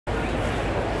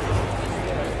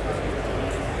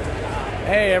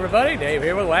Hey everybody, Dave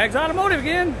here with Wags Automotive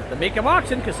again, the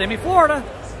Mecum Kissimmee Florida.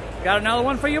 Got another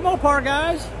one for you Mopar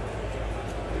guys.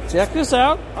 Check this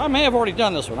out. I may have already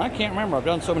done this one. I can't remember. I've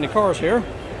done so many cars here.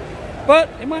 But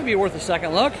it might be worth a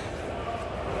second look.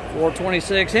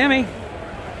 426 Hemi. Look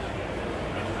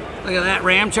at that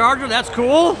Ram Charger. That's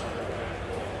cool.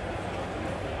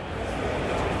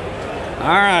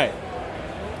 Alright.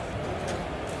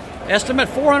 Estimate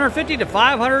 450 to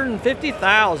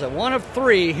 550,000. One of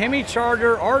three Hemi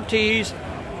Charger RTs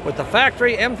with the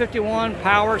factory M51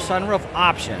 power sunroof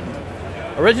option.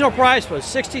 Original price was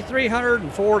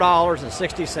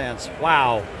 $6,304.60.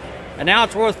 Wow. And now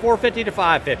it's worth $450 to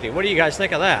 $550. What do you guys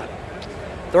think of that?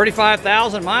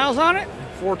 35,000 miles on it.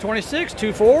 426,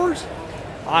 2.4s.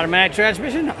 Automatic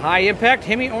transmission. High impact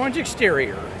Hemi orange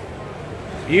exterior.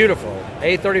 Beautiful.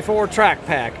 A34 track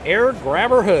pack. Air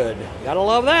grabber hood. Gotta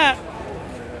love that.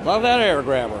 Love that air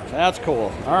grabber. That's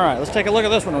cool. Alright, let's take a look at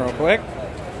this one real quick.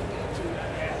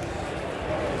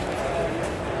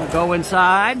 We'll go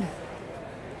inside.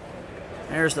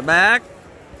 There's the back.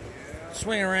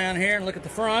 Swing around here and look at the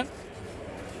front.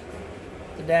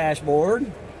 The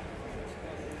dashboard.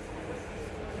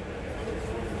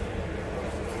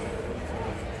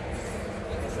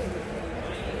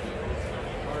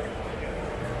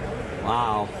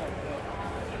 Wow.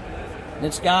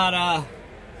 It's got I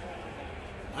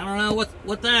don't know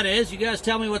what that is. You guys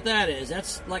tell me what that is.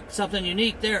 That's like something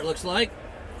unique there, it looks like.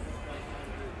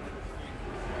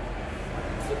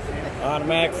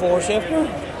 Automatic floor shifter.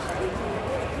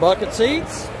 Bucket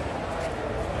seats.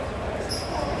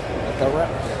 Got the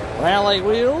rally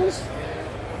wheels.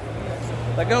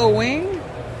 The Go Wing.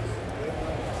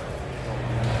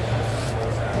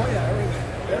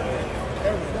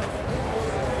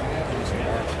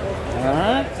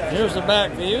 Alright, here's the back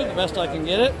view, the best I can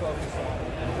get it.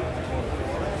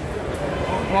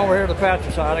 Come over here to the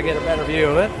passenger side, I get a better view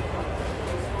of it.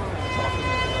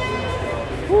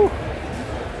 Whew.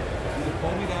 Either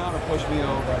pull me down or push me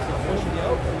over. Push me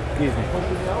over. Excuse me. Push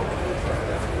me over.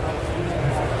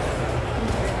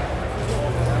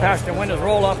 Passenger windows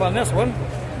roll up on this one.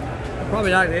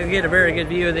 Probably not going to get a very good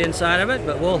view of the inside of it,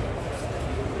 but we'll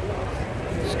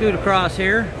scoot across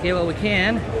here, get what we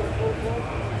can.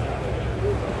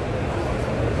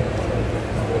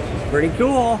 Pretty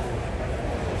cool.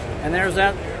 And there's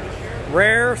that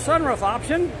rare sunroof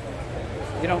option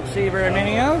you don't see very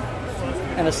many of.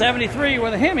 And a 73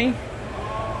 with a Hemi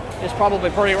is probably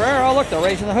pretty rare. Oh look, they're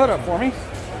raising the hood up for me.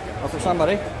 Or for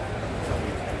somebody.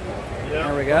 Yeah.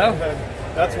 There we go.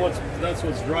 That's what's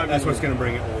driving. That's what's going to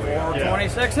bring it away.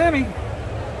 426 Hemi.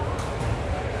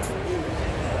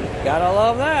 Gotta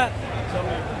love that.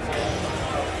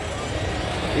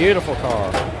 Beautiful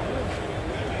car.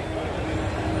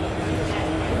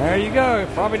 There you go.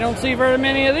 Probably don't see very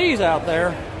many of these out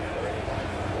there.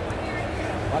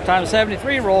 By the time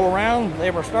 73 roll around,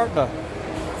 they were starting to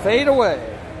fade away.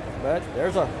 But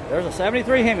there's a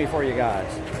 73 Hemi for you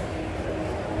guys.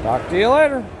 Talk to you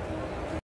later.